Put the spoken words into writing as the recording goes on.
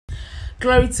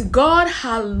Glory to God.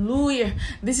 Hallelujah.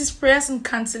 This is Prayers and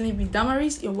Counseling with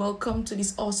Damaris. You're welcome to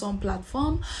this awesome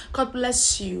platform. God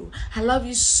bless you. I love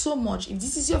you so much. If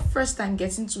this is your first time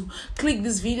getting to click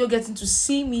this video, getting to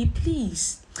see me,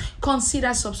 please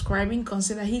consider subscribing,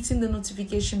 consider hitting the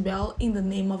notification bell in the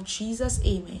name of Jesus.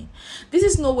 Amen. This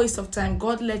is no waste of time.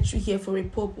 God let you here for a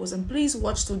purpose, and please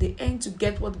watch to the end to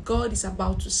get what God is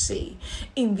about to say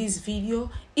in this video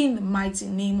in the mighty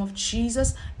name of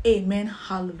Jesus. Amen.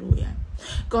 Hallelujah.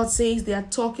 God says they are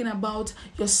talking about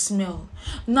your smell.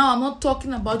 Now, I'm not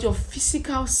talking about your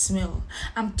physical smell.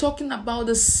 I'm talking about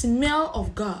the smell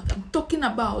of God. I'm talking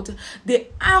about the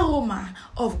aroma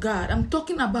of God. I'm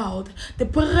talking about the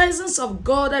presence of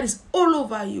God that is all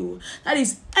over you, that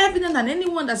is evident, and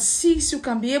anyone that sees you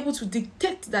can be able to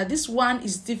detect that this one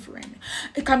is different.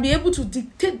 It can be able to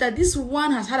detect that this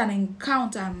one has had an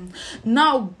encounter.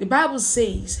 Now, the Bible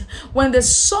says when they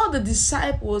saw the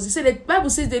disciples, the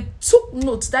Bible says they took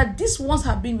note that these ones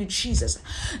have been with Jesus.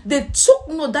 They took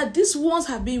note that these ones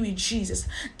have been with Jesus.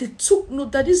 They took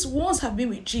note that these ones have been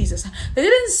with Jesus. They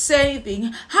didn't say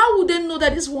anything. How would they know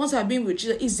that these ones have been with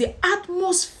Jesus? It's the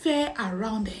atmosphere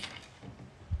around them.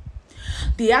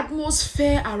 The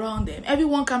atmosphere around them.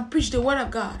 Everyone can preach the word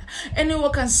of God.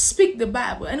 Anyone can speak the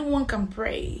Bible. Anyone can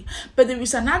pray. But there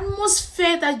is an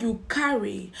atmosphere that you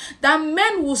carry that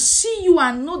men will see you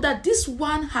and know that this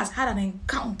one has had an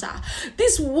encounter.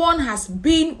 This one has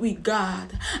been with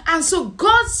God. And so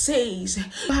God says,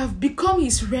 you have become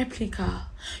his replica.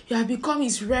 You have become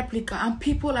his replica, and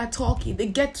people are talking. They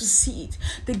get to see it.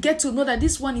 They get to know that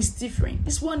this one is different.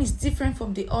 This one is different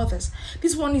from the others.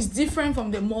 This one is different from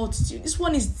the multitude. This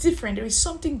one is different. There is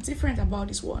something different about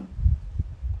this one.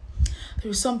 There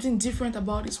is something different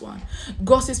about this one.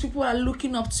 God says people are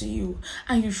looking up to you,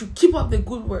 and you should keep up the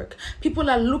good work. People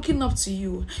are looking up to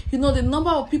you. You know, the number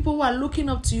of people who are looking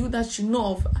up to you that you know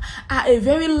of are a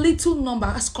very little number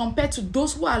as compared to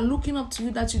those who are looking up to you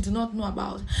that you do not know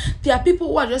about. There are people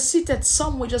who are just seated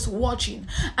somewhere just watching.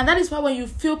 And that is why when you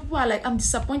feel people are like, I'm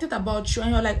disappointed about you,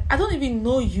 and you're like, I don't even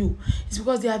know you. It's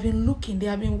because they have been looking, they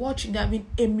have been watching, they have been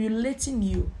emulating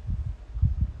you.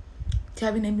 They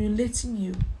have been emulating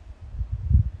you.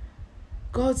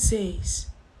 God says,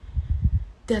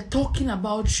 they're talking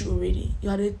about you already. You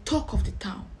are the talk of the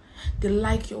town. They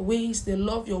like your ways, they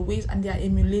love your ways, and they are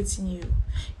emulating you.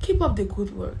 Keep up the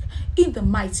good work. In the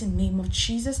mighty name of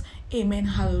Jesus, amen,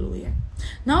 hallelujah.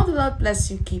 Now the Lord bless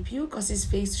you, keep you, cause his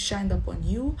face to shine upon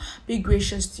you, be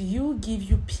gracious to you, give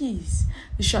you peace.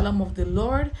 The shalom of the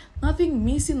Lord, nothing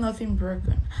missing, nothing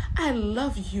broken. I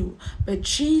love you, but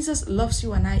Jesus loves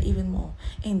you and I even more.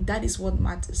 And that is what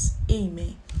matters.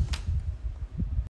 Amen.